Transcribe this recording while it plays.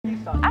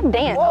I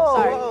dance. Whoa, Oh,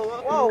 sorry.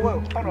 whoa,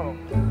 hold on.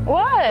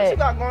 What? What you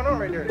got going on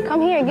right there?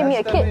 Come here and give me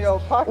a kiss. Give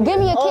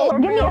me a kiss.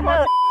 Give me a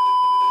hug.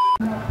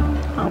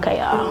 Okay,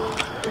 y'all.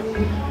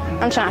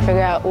 I'm trying to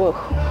figure out who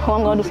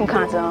I'm gonna do some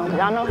content on, because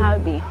y'all know how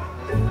it be.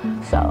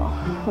 So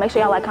make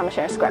sure y'all like, comment,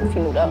 share, and subscribe if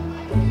you new though.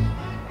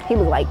 He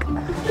look like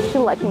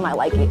he might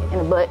like it in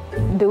the butt.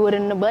 Do it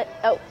in the butt.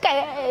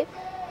 Okay.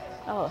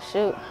 Oh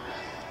shoot.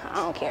 I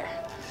don't care.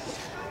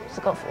 Let's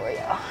go for it,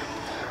 y'all.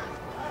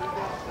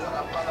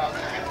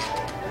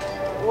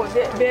 Oh,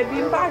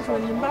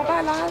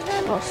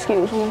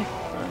 excuse me.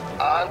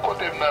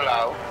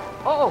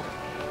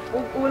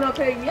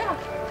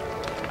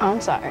 Oh,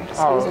 I'm sorry.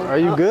 Excuse me. Are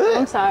you good?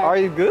 I'm sorry. Are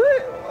you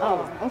good?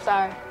 Oh, I'm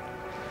sorry.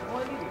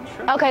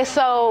 Okay,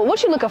 so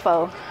what you looking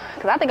for?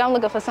 Because I think I'm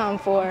looking for something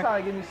for... I'm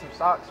trying to give me some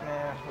socks,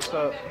 man. What's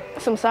up?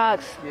 Some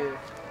socks? Yeah.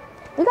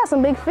 You got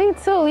some big feet,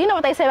 too. You know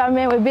what they say about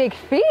men with big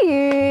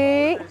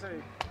feet?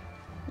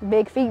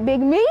 Big feet, big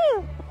meat.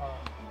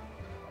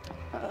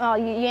 Oh,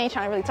 you ain't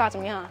trying to really talk to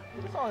me, huh?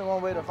 There's only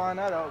one way to find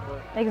that out,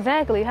 but...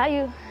 Exactly. How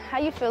you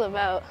feel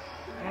about...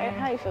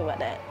 How you feel about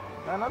that?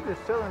 Man, I'm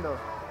just chilling, though.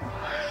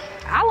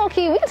 I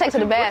low-key, we can take to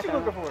the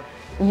bathroom. What you looking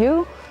for?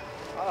 You?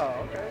 Oh,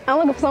 okay. I'm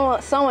looking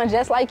for someone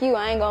just like you,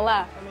 I ain't gonna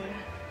lie. I mean,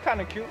 kind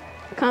of cute.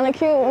 Kind of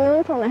cute. Let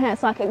me put on the hat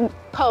so I can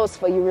pose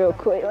for you real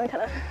quick. Like,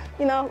 kind of,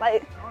 you know,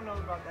 like... I don't know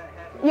about that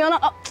hat. You don't know...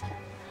 Oh,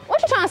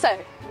 what you trying to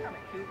say? Kind of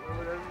cute or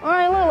whatever. All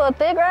right, a little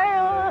thick,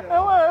 right? A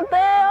little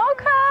thick.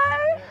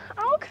 Okay.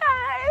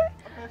 Okay.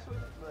 Okay, sweet,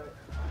 but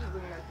I'm just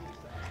looking at these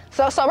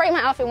things. So rate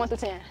my outfit 1 through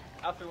 10.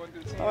 Outfit 1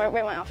 through 10. All right,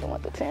 rate my outfit 1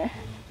 through 10.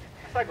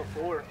 It's like a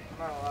 4. I'm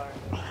not gonna lie.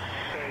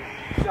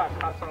 You got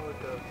cops on with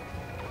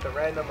the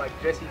random like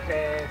dressy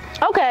pants.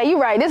 Okay, you're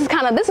right. This is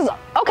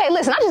okay.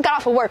 Listen, I just got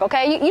off of work.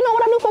 Okay, you know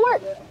what I do for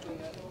work?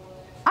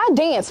 I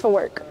dance for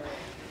work.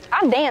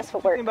 I dance for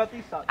work. Think about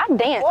these socks. I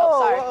dance. Whoa,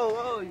 oh, sorry.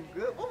 Whoa, you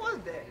good? What was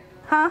that?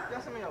 Huh? You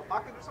got something in your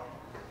pocket or something?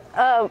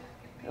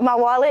 My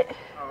wallet.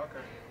 Oh,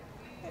 okay.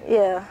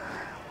 Yeah.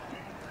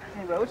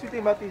 Hey, bro, what you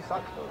think about these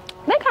socks though?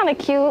 They're kind of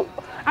cute.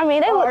 I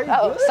mean, they look. Are you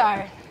Oh, good?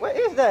 sorry. What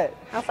is that?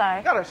 I'm sorry.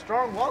 You got a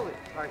strong wallet.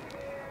 Like,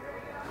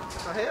 what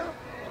the hell?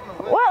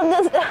 Well,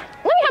 let me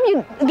help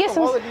you get What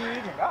some. wallet do you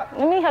even got?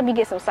 Let me help you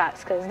get some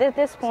socks, cause at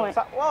this point.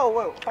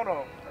 Whoa, hold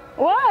on. What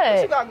you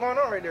What? got going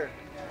on right there?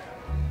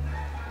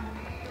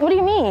 What do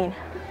you mean?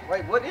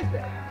 Wait, what is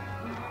that?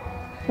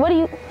 What do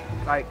you?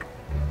 Like,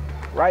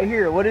 right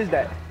here, what is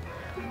that?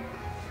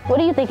 What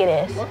do you think it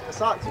is? What the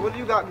socks? What do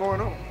you got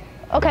going on?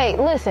 Okay,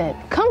 listen.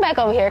 Come back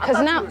over here,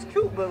 cause now. It was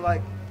cute, but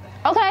like.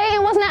 Okay,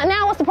 it was not.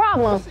 Now what's the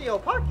problem? What's in your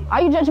pocket?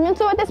 Are you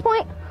judgmental at this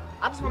point?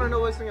 I just want to know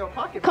what's in your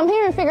pocket. Come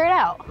here and figure it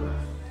out. You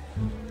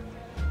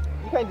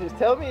can't just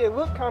tell me. It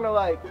looked kind of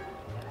like,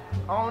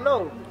 I don't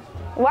know.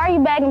 Why are you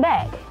bagging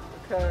back?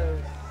 Because.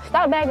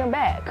 Stop bagging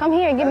back. Come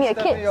here and give me a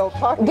kiss. Give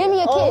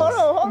me a kiss.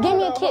 Give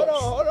me a kiss.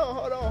 Hold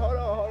on.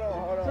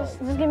 Just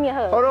give me a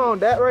hug. Hold on,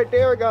 that right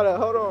there gotta,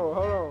 hold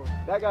on.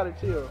 That gotta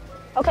chill.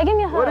 Okay, give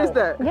me a hug. What is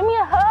that? Give me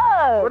a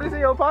hug. What is in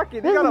your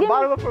pocket? You got a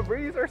bottle of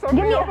Febreze or something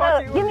Give me in a your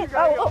pocket? hug. Give me,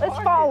 oh, it's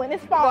falling.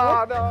 It's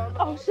falling. No.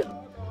 Oh, shit.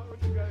 What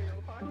you got in your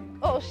pocket?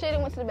 Oh, shit, it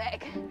went to the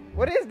back.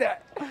 What is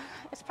that?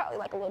 It's probably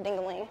like a little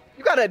ding-a-ling.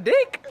 You got a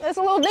dick? It's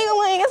a little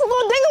ding-a-ling. It's a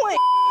little ding-a-ling.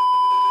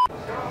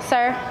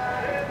 Sir.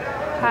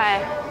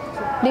 Hi.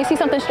 Do you see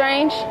something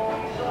strange?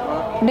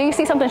 Do you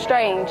see something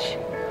strange?